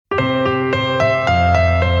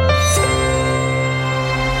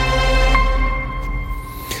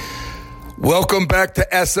Welcome back to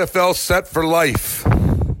SFL Set for Life.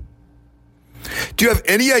 Do you have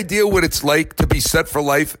any idea what it's like to be set for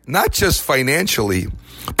life, not just financially,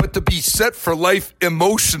 but to be set for life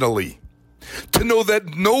emotionally? To know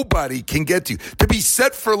that nobody can get to you. To be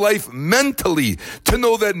set for life mentally. To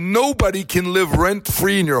know that nobody can live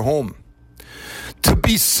rent-free in your home. To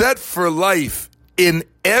be set for life in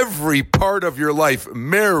every part of your life.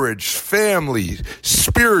 Marriage, family,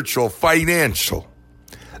 spiritual, financial.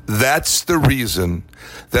 That's the reason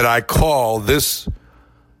that I call this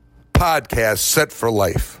podcast Set for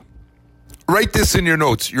Life. Write this in your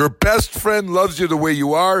notes. Your best friend loves you the way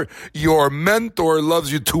you are. Your mentor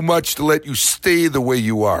loves you too much to let you stay the way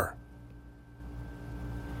you are.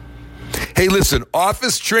 Hey, listen,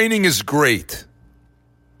 office training is great.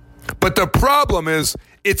 But the problem is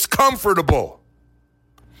it's comfortable.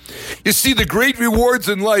 You see, the great rewards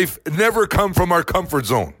in life never come from our comfort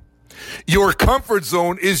zone. Your comfort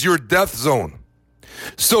zone is your death zone.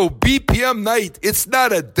 So BPM night, it's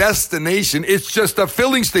not a destination. It's just a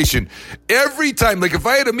filling station. Every time, like if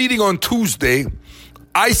I had a meeting on Tuesday,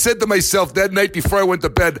 I said to myself that night before I went to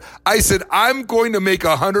bed, I said, I'm going to make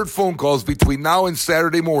 100 phone calls between now and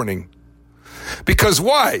Saturday morning. Because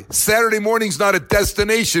why? Saturday morning's not a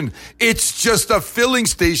destination. It's just a filling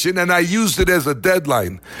station, and I used it as a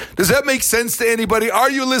deadline. Does that make sense to anybody? Are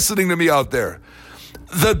you listening to me out there?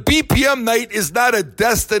 The BPM night is not a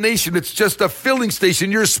destination. It's just a filling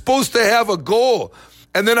station. You're supposed to have a goal.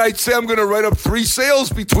 And then I'd say I'm going to write up 3 sales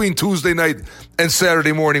between Tuesday night and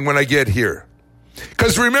Saturday morning when I get here.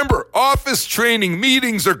 Because remember, office training,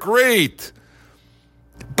 meetings are great.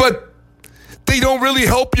 But they don't really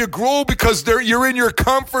help you grow because you're in your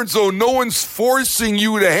comfort zone. No one's forcing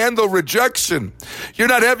you to handle rejection. You're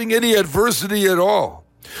not having any adversity at all.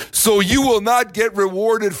 So you will not get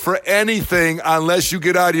rewarded for anything unless you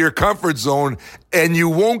get out of your comfort zone, and you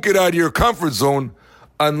won't get out of your comfort zone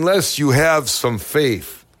unless you have some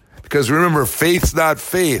faith. Because remember, faith's not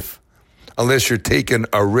faith unless you're taking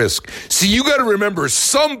a risk. See, you got to remember,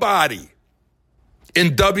 somebody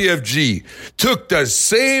in WFG took the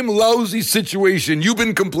same lousy situation you've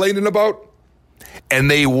been complaining about, and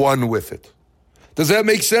they won with it. Does that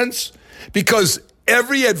make sense? Because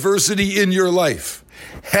every adversity in your life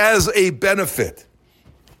has a benefit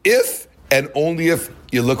if and only if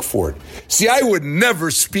you look for it. See, I would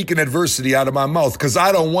never speak an adversity out of my mouth because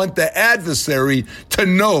I don't want the adversary to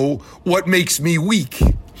know what makes me weak.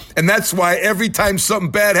 And that's why every time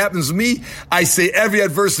something bad happens to me, I say every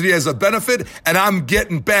adversity has a benefit, and I'm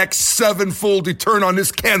getting back 7-fold return on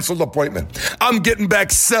this canceled appointment. I'm getting back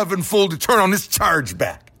 7-fold return on this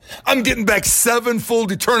chargeback. I'm getting back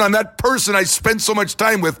 7-fold return on that person I spent so much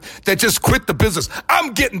time with that just quit the business.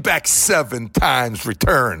 I'm getting back 7 times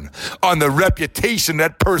return on the reputation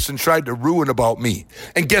that person tried to ruin about me.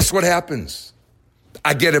 And guess what happens?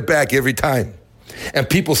 I get it back every time. And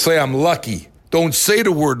people say I'm lucky. Don't say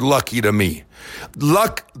the word lucky to me.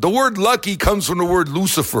 The word lucky comes from the word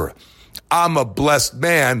Lucifer. I'm a blessed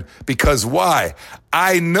man because why?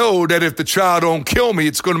 I know that if the child don't kill me,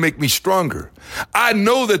 it's going to make me stronger. I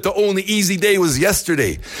know that the only easy day was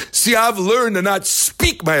yesterday. See, I've learned to not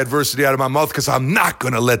speak my adversity out of my mouth because I'm not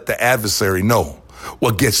going to let the adversary know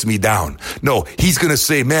what gets me down. No, he's going to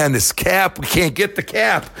say, man, this cap, we can't get the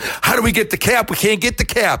cap. How do we get the cap? We can't get the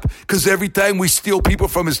cap because every time we steal people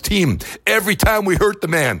from his team, every time we hurt the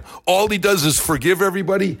man, all he does is forgive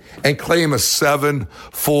everybody and claim a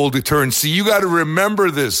 7-fold return. See, you got to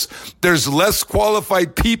remember this. There's less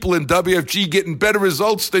qualified people in WFG getting better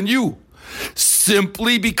results than you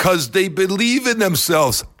simply because they believe in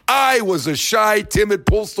themselves. I was a shy, timid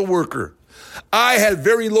postal worker. I had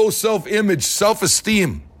very low self-image,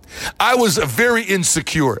 self-esteem. I was very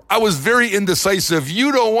insecure. I was very indecisive.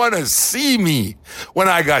 You don't want to see me when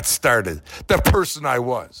I got started, the person I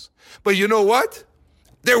was. But you know what?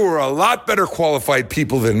 There were a lot better qualified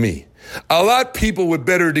people than me. A lot of people with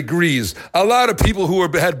better degrees. A lot of people who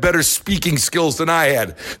had better speaking skills than I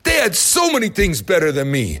had. They had so many things better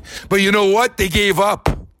than me. But you know what? They gave up.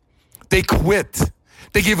 They quit.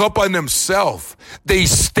 They gave up on themselves. They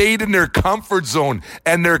stayed in their comfort zone,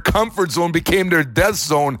 and their comfort zone became their death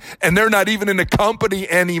zone, and they're not even in the company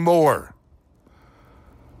anymore.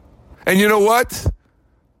 And you know what?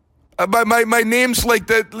 My name's like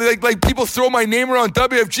that. Like people throw my name around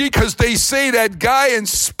WFG because they say that guy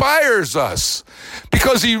inspires us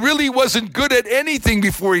because he really wasn't good at anything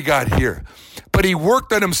before he got here. But he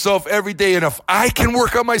worked on himself every day. And if I can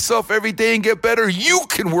work on myself every day and get better, you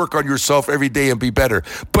can work on yourself every day and be better.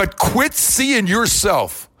 But quit seeing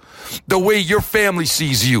yourself the way your family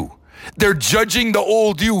sees you. They're judging the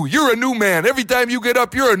old you. You're a new man. Every time you get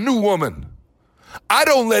up, you're a new woman. I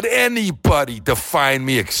don't let anybody define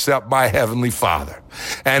me except my Heavenly Father.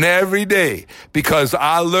 And every day, because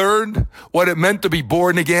I learned what it meant to be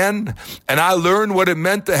born again, and I learned what it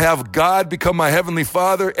meant to have God become my Heavenly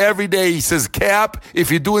Father, every day he says, Cap,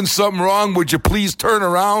 if you're doing something wrong, would you please turn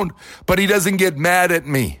around? But he doesn't get mad at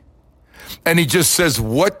me. And he just says,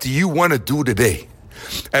 what do you want to do today?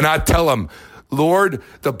 And I tell him, Lord,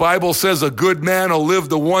 the Bible says a good man will live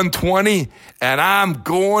to 120, and I'm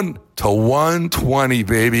going to 120,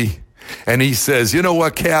 baby. And he says, you know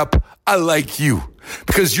what, Cap? I like you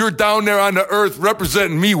because you're down there on the earth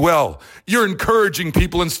representing me well. You're encouraging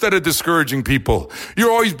people instead of discouraging people.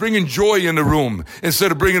 You're always bringing joy in the room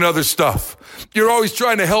instead of bringing other stuff. You're always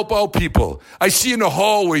trying to help out people. I see you in the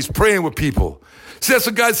hallways praying with people. See, that's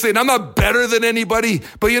what God's saying. I'm not better than anybody,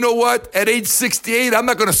 but you know what? At age 68, I'm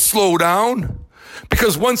not going to slow down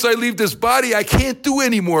because once I leave this body, I can't do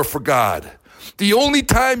any more for God. The only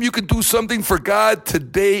time you can do something for God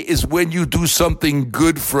today is when you do something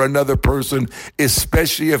good for another person,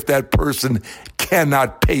 especially if that person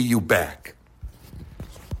cannot pay you back.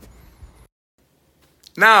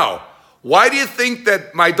 Now, why do you think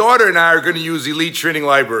that my daughter and I are going to use Elite Training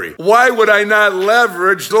Library? Why would I not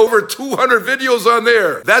leverage over 200 videos on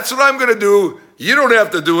there? That's what I'm going to do. You don't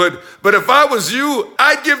have to do it. But if I was you,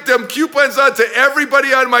 I'd give them coupons out to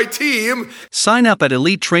everybody on my team. Sign up at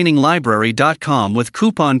EliteTrainingLibrary.com with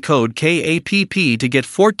coupon code KAPP to get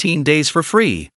 14 days for free.